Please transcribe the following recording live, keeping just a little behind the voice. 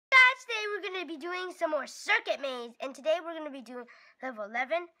Today we're going to be doing some more circuit maze, and today we're going to be doing level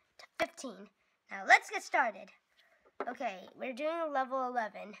 11 to 15. Now let's get started. Okay, we're doing level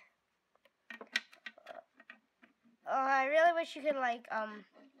 11. Oh, I really wish you could like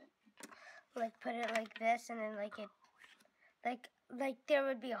put it like this, and then like there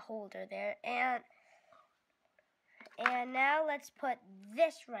would be a holder there, and now let's put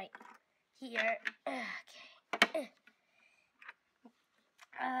this right here. Okay.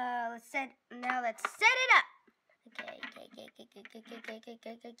 Let's set it up. Okay.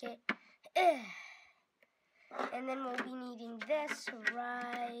 And then we'll be needing this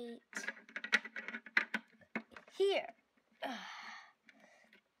right here.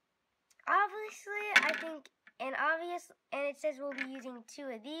 Obviously, I think, and it says we'll be using 2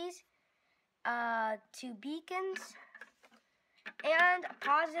 of these, 2 beacons, and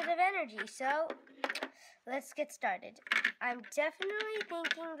positive energy. So let's get started. I'm definitely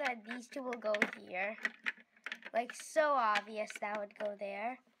thinking that these 2 will go here. Like, so obvious that would go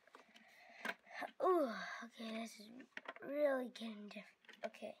there. Ooh, okay, this is really getting different.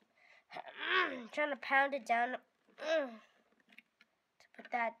 Okay. I'm trying to pound it down to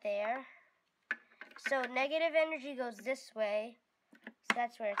put that there. So negative energy goes this way. So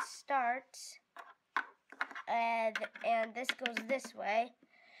that's where it starts. And this goes this way.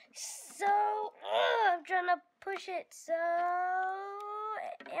 So, I'm trying to push it. So,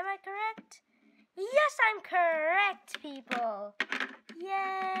 am I correct? Yes, I'm correct, people. Yay!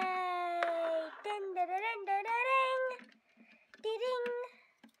 Ding, da, da, ding, da, da, ding. Ding.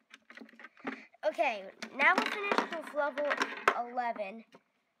 Okay, now we're finished with level 11.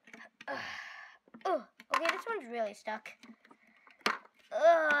 Okay, this one's really stuck.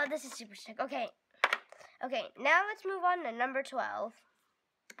 This is super stuck. Okay, now let's move on to number 12.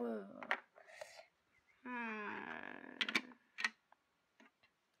 Boom.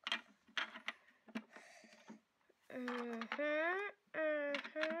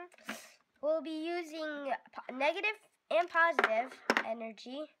 We'll be using negative and positive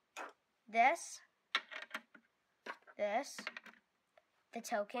energy. This, the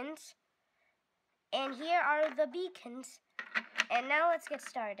tokens, and here are the beacons. And now let's get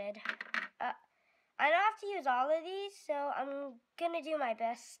started. I don't have to use all of these, so I'm gonna do my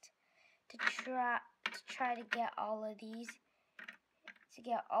best to try to get all of these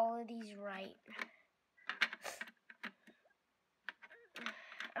right.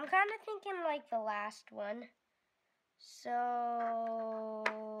 I'm kind of thinking like the last one. So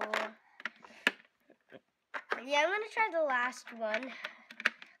yeah, I'm gonna try the last one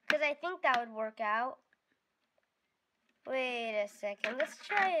because I think that would work out. Wait a second, let's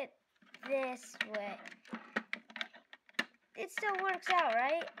try it this way. It still works out,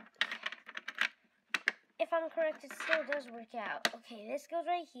 right? If I'm correct, it still does work out. Okay, this goes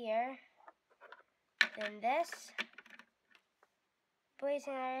right here. Then this. Please,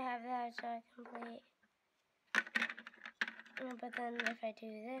 and I have that, so I complete. But then if I do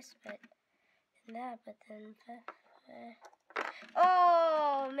this, but then that, but then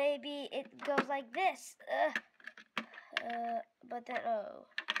oh, maybe it goes like this. But then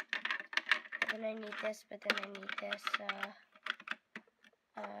then I need this, but then I need this.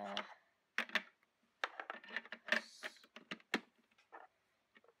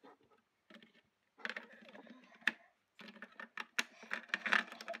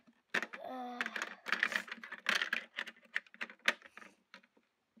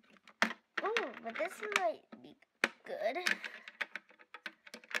 But this might be good.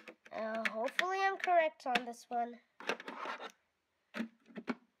 Hopefully I'm correct on this one.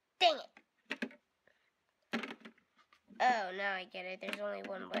 Dang it! Oh, now I get it. There's only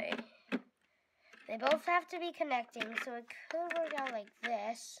one way. They both have to be connecting, so it could work out like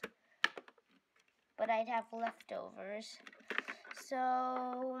this. But I'd have leftovers.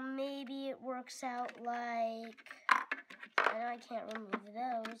 So maybe it works out like... I know I can't remove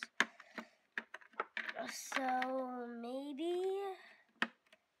those. So maybe it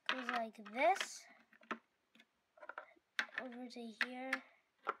goes like this over to here.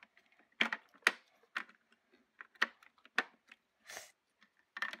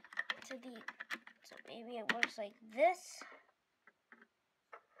 So maybe it works like this.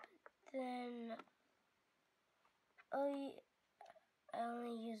 Then I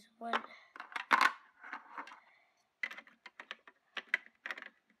only use one.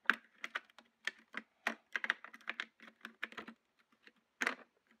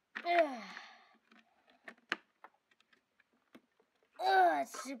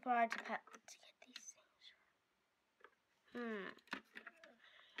 It's super hard to get these things.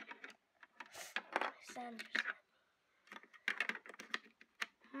 Sanders.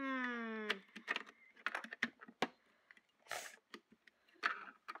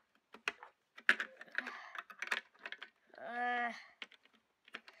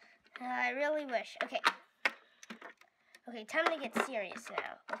 really wish. Okay. Okay, time to get serious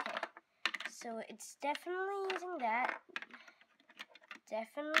now. Okay. So it's definitely using that.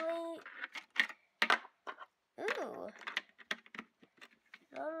 Definitely. Ooh.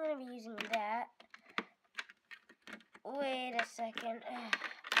 No, I'm going to be using that. Wait a second.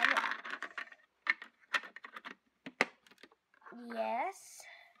 Yes.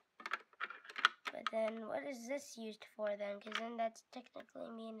 But then what is this used for then? Because then that's technically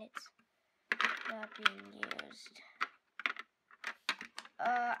mean it's not being used.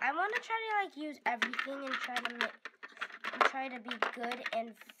 I want to try to like use everything and try to be good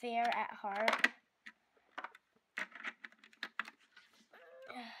and fair at heart.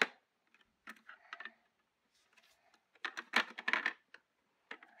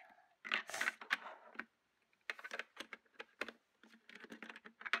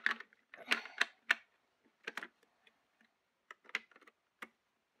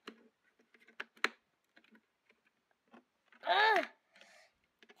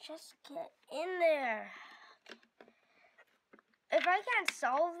 Just get in there. If I can't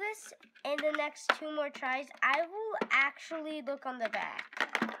solve this in the next 2 more tries, I will actually look on the back.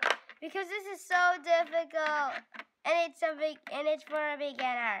 Because this is so difficult. And it's for a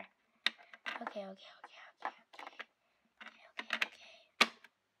beginner. Okay.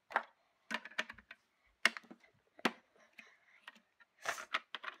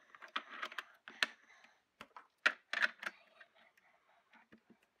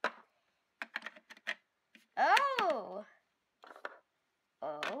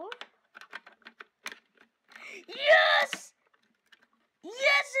 Oh. Yes!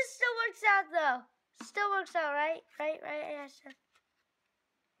 Yes, it still works out though. Still works out, right? Right, yes.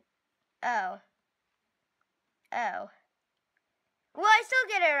 Oh. Well, I still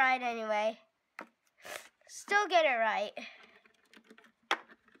get it right anyway. Still get it right.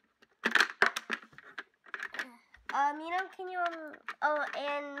 Can you, oh,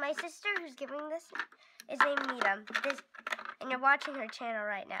 and my sister who's giving this is named Needham. And you're watching her channel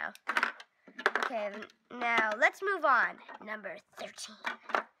right now. Okay, now let's move on. Number 13.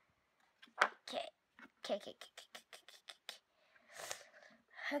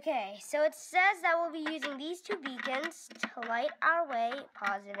 Okay, so it says that we'll be using these 2 beacons to light our way.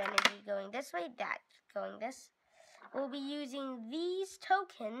 Positive energy going this way, that going this. We'll be using these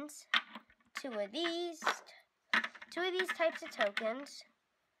tokens, 2 of these types of tokens,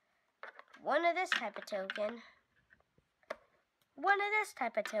 1 of this type of token, 1 of this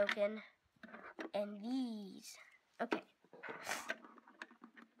type of token, and these. Okay.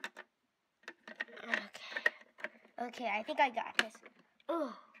 Okay, I think I got this.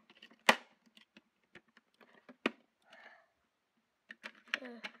 Oh.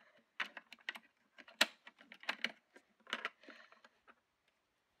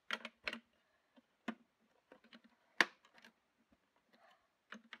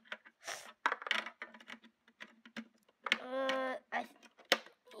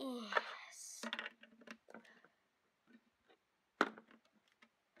 Yes.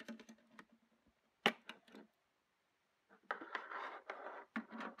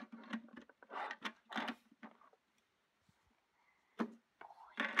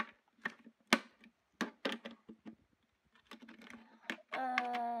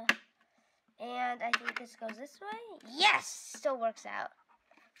 And I think this goes this way. Yes! Still works out.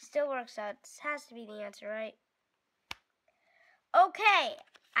 Still works out. This has to be the answer, right? Okay,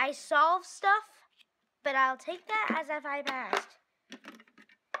 I solved stuff, but I'll take that as if I passed.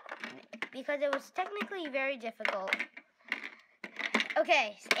 Because it was technically very difficult.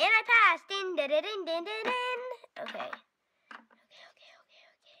 Okay, and I passed. Din, din, din, din, din, din. Okay.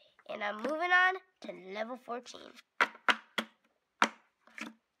 And I'm moving on to level 14.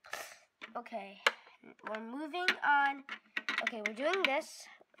 Okay, we're moving on. Okay, we're doing this.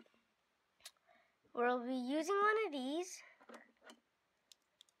 We'll be using 1 of these.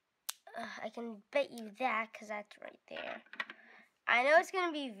 I can bet you that because that's right there. I know it's going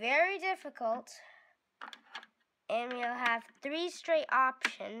to be very difficult. And we'll have 3 straight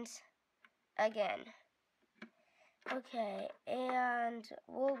options again. Okay, and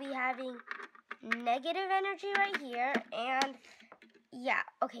we'll be having negative energy right here. And yeah,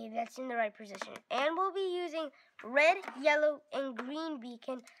 okay, that's in the right position. And we'll be using red, yellow, and green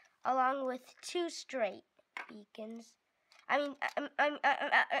beacon along with 2 straight beacons. I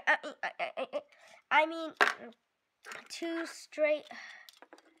mean 2 straight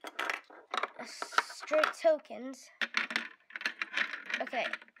tokens. Okay,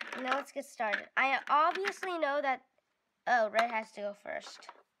 now let's get started. I obviously know that, oh, red has to go first.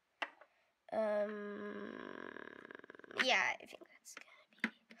 Yeah, I think that's gonna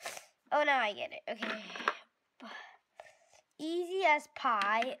be. Oh, now I get it. Okay. Easy as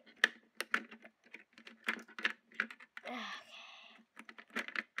pie.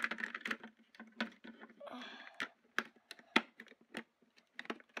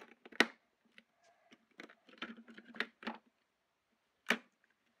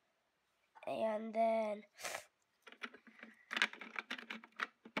 And then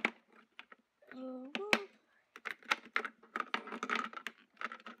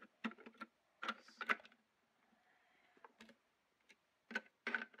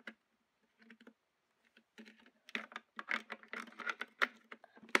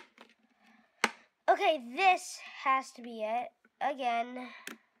okay, this has to be it. Again.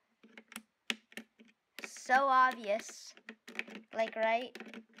 So obvious. Like, right?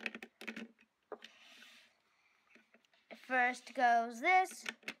 First goes this.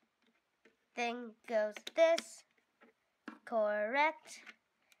 Then goes this. Correct.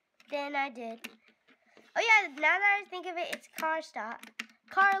 Then I did. Oh yeah, now that I think of it, it's car stop.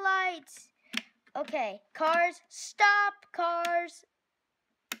 Car lights. Okay, cars, stop, cars.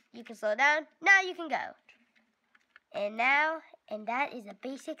 You can slow down. Now you can go. And that is the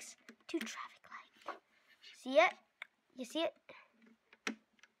basics to traffic light. See it? You see it?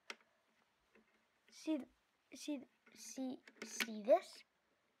 See this?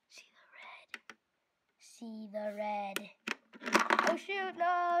 See the red. Oh shoot,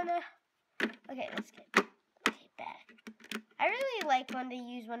 no. Okay, let's get back. I really like when they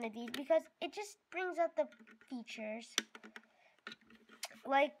use one of these because it just brings out the features.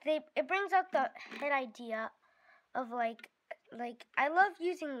 Like it brings out the head idea of like I love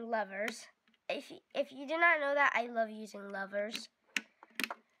using levers. If you did not know that, I love using levers.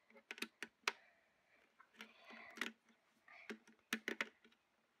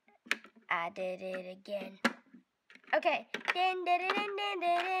 I did it again. Okay.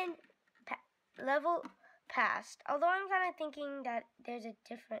 Level passed. Although I'm kind of thinking that there's a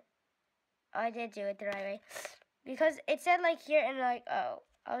different... Oh, I did do it the right way. Because it said like here and like, oh.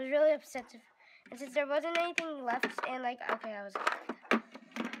 I was really upset. And since there wasn't anything left and like, okay, I was...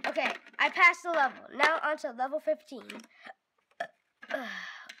 Okay, I passed the level. Now on to level 15. And,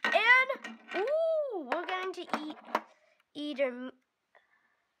 ooh, we're going to either...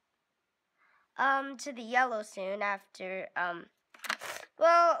 to the yellow soon after,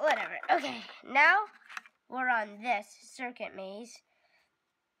 well, whatever. Okay, now we're on this circuit maze.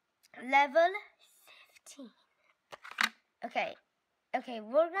 Level 15. Okay,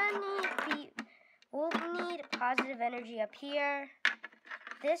 we'll need positive energy up here.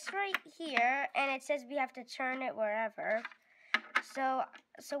 This right here, and it says we have to turn it wherever. So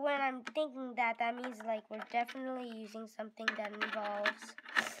when I'm thinking that means like we're definitely using something that involves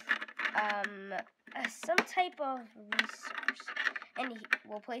some type of resource. And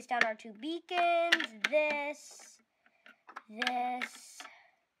we'll place down our 2 beacons, this,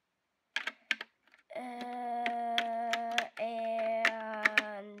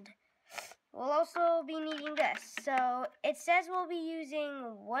 and we'll also be needing this. So it says we'll be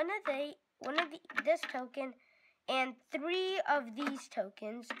using this token and 3 of these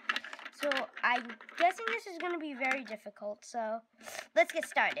tokens. So I'm guessing this is going to be very difficult. So let's get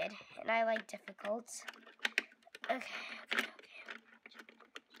started. And I like difficult. Okay.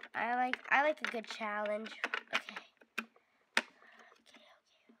 I like a good challenge. Okay.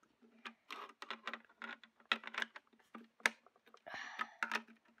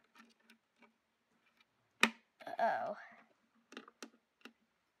 Uh-oh.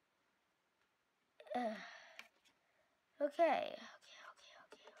 Okay.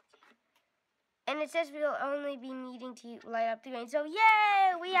 And it says we'll only be needing to light up the green. So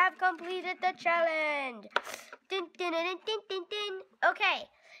yay! We have completed the challenge. Dun, dun, dun, dun, dun, dun. Okay.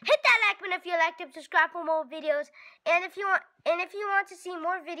 Hit that like button if you liked it. Subscribe for more videos. And if you want to see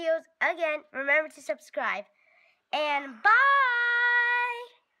more videos, again, remember to subscribe. And bye!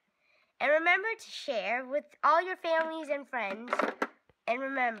 And remember to share with all your families and friends. And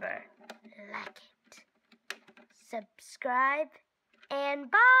remember, like it, subscribe, and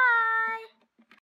bye!